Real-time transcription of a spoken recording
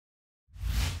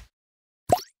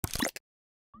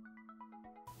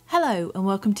Hello and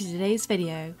welcome to today's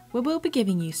video, where we'll be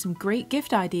giving you some great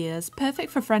gift ideas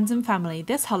perfect for friends and family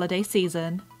this holiday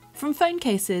season. From phone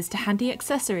cases to handy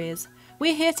accessories,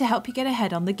 we're here to help you get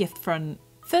ahead on the gift front.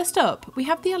 First up, we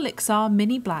have the Olixar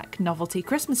Mini Black Novelty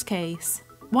Christmas Case.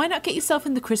 Why not get yourself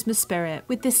in the Christmas spirit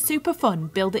with this super fun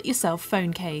build-it-yourself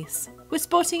phone case? We're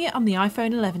sporting it on the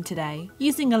iPhone 11 today,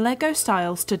 using a Lego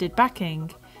style studded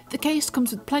backing. The case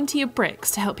comes with plenty of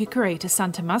bricks to help you create a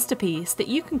Santa masterpiece that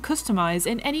you can customise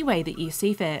in any way that you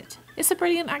see fit. It's a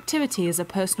brilliant activity as a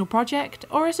personal project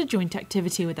or as a joint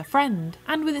activity with a friend,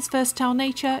 and with its versatile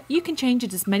nature, you can change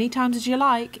it as many times as you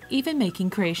like, even making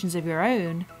creations of your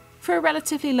own. For a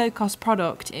relatively low-cost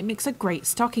product, it makes a great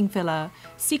stocking filler,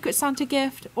 Secret Santa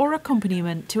gift, or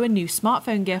accompaniment to a new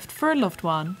smartphone gift for a loved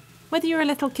one. Whether you're a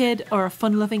little kid or a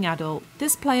fun-loving adult,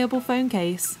 this playable phone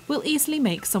case will easily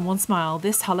make someone smile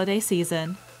this holiday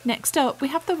season. Next up, we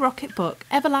have the Rocketbook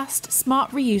Everlast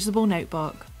Smart Reusable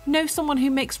Notebook. Know someone who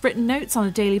makes written notes on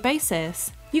a daily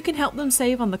basis? You can help them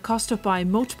save on the cost of buying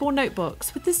multiple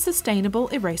notebooks with this sustainable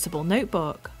erasable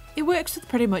notebook. It works with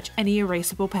pretty much any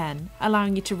erasable pen,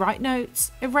 allowing you to write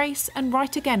notes, erase and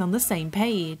write again on the same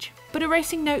page. But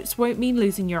erasing notes won't mean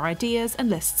losing your ideas and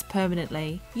lists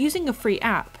permanently. Using a free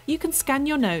app, you can scan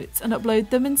your notes and upload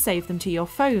them and save them to your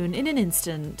phone in an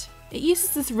instant. It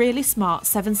uses this really smart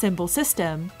 7-symbol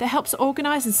system that helps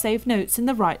organise and save notes in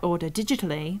the right order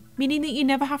digitally, meaning that you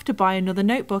never have to buy another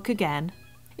notebook again.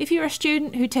 If you're a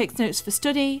student who takes notes for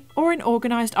study, or an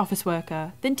organised office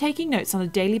worker, then taking notes on a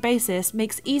daily basis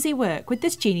makes easy work with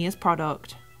this genius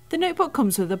product. The notebook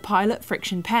comes with a Pilot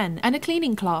friction pen and a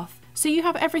cleaning cloth, so you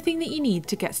have everything that you need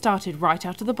to get started right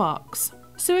out of the box.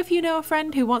 So if you know a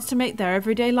friend who wants to make their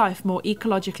everyday life more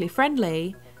ecologically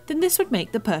friendly, then this would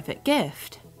make the perfect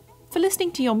gift. For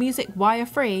listening to your music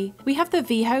wire-free, we have the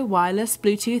Veho wireless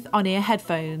Bluetooth on-ear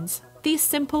headphones. These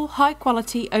simple,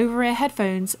 high-quality over-ear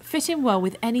headphones fit in well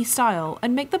with any style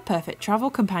and make the perfect travel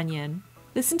companion.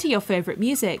 Listen to your favourite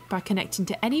music by connecting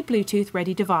to any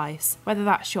Bluetooth-ready device, whether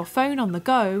that's your phone on the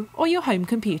go or your home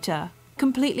computer.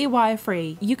 Completely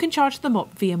wire-free, you can charge them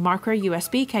up via micro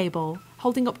USB cable,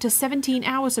 holding up to 17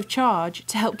 hours of charge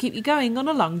to help keep you going on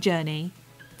a long journey.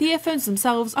 The earphones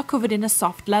themselves are covered in a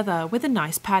soft leather with a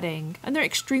nice padding, and they're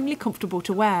extremely comfortable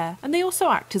to wear, and they also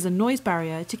act as a noise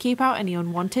barrier to keep out any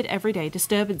unwanted everyday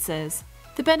disturbances.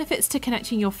 The benefits to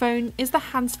connecting your phone is the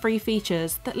hands-free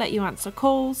features that let you answer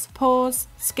calls, pause,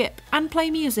 skip and play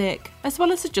music, as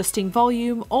well as adjusting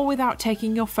volume all without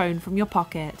taking your phone from your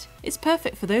pocket. It's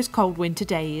perfect for those cold winter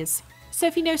days. So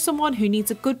if you know someone who needs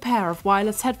a good pair of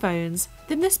wireless headphones,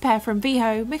 then this pair from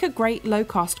Veho make a great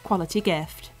low-cost quality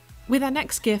gift. With our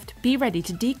next gift, be ready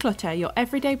to declutter your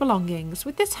everyday belongings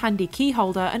with this handy key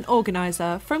holder and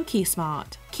organiser from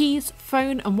KeySmart. Keys,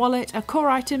 phone and wallet are core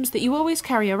items that you always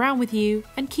carry around with you,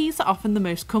 and keys are often the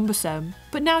most cumbersome.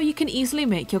 But now you can easily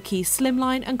make your keys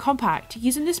slimline and compact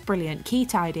using this brilliant key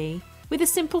tidy. With a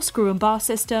simple screw and bar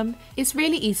system, it's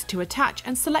really easy to attach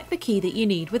and select the key that you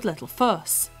need with little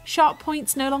fuss. Sharp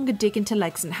points no longer dig into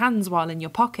legs and hands while in your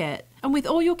pocket, and with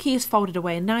all your keys folded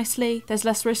away nicely, there's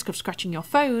less risk of scratching your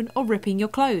phone or ripping your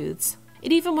clothes.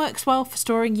 It even works well for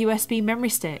storing USB memory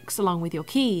sticks along with your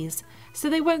keys, so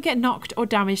they won't get knocked or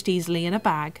damaged easily in a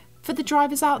bag. For the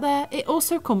drivers out there, it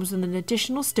also comes with an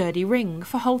additional sturdy ring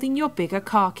for holding your bigger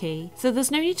car key, so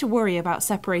there's no need to worry about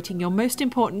separating your most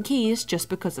important keys just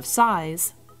because of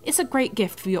size. It's a great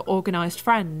gift for your organised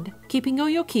friend, keeping all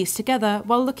your keys together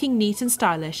while looking neat and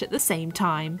stylish at the same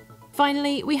time.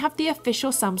 Finally, we have the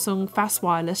official Samsung Fast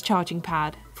Wireless Charging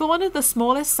Pad. For one of the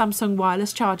smallest Samsung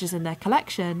wireless chargers in their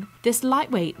collection, this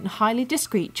lightweight and highly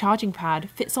discreet charging pad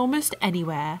fits almost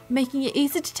anywhere, making it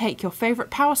easy to take your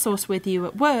favourite power source with you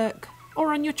at work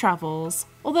or on your travels.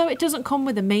 Although it doesn't come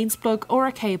with a mains plug or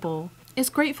a cable, it's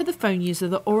great for the phone user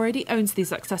that already owns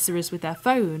these accessories with their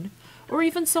phone, or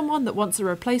even someone that wants a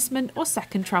replacement or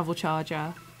second travel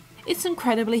charger. It's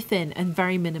incredibly thin and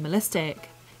very minimalistic.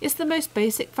 It's the most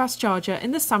basic fast charger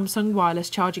in the Samsung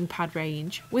wireless charging pad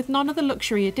range, with none of the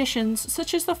luxury additions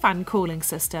such as the fan cooling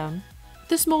system.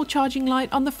 The small charging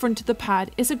light on the front of the pad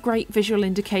is a great visual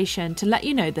indication to let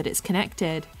you know that it's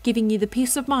connected, giving you the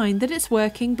peace of mind that it's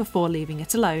working before leaving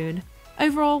it alone.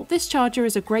 Overall, this charger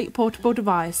is a great portable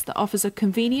device that offers a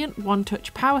convenient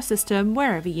one-touch power system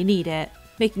wherever you need it,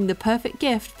 making the perfect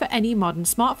gift for any modern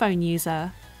smartphone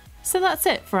user. So that's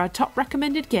it for our top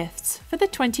recommended gifts for the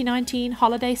 2019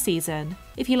 holiday season.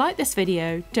 If you like this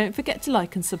video, don't forget to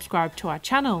like and subscribe to our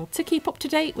channel to keep up to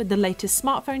date with the latest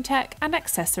smartphone tech and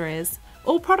accessories.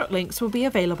 All product links will be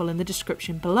available in the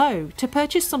description below to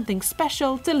purchase something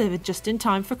special delivered just in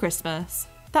time for Christmas.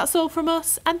 That's all from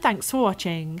us, and thanks for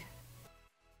watching.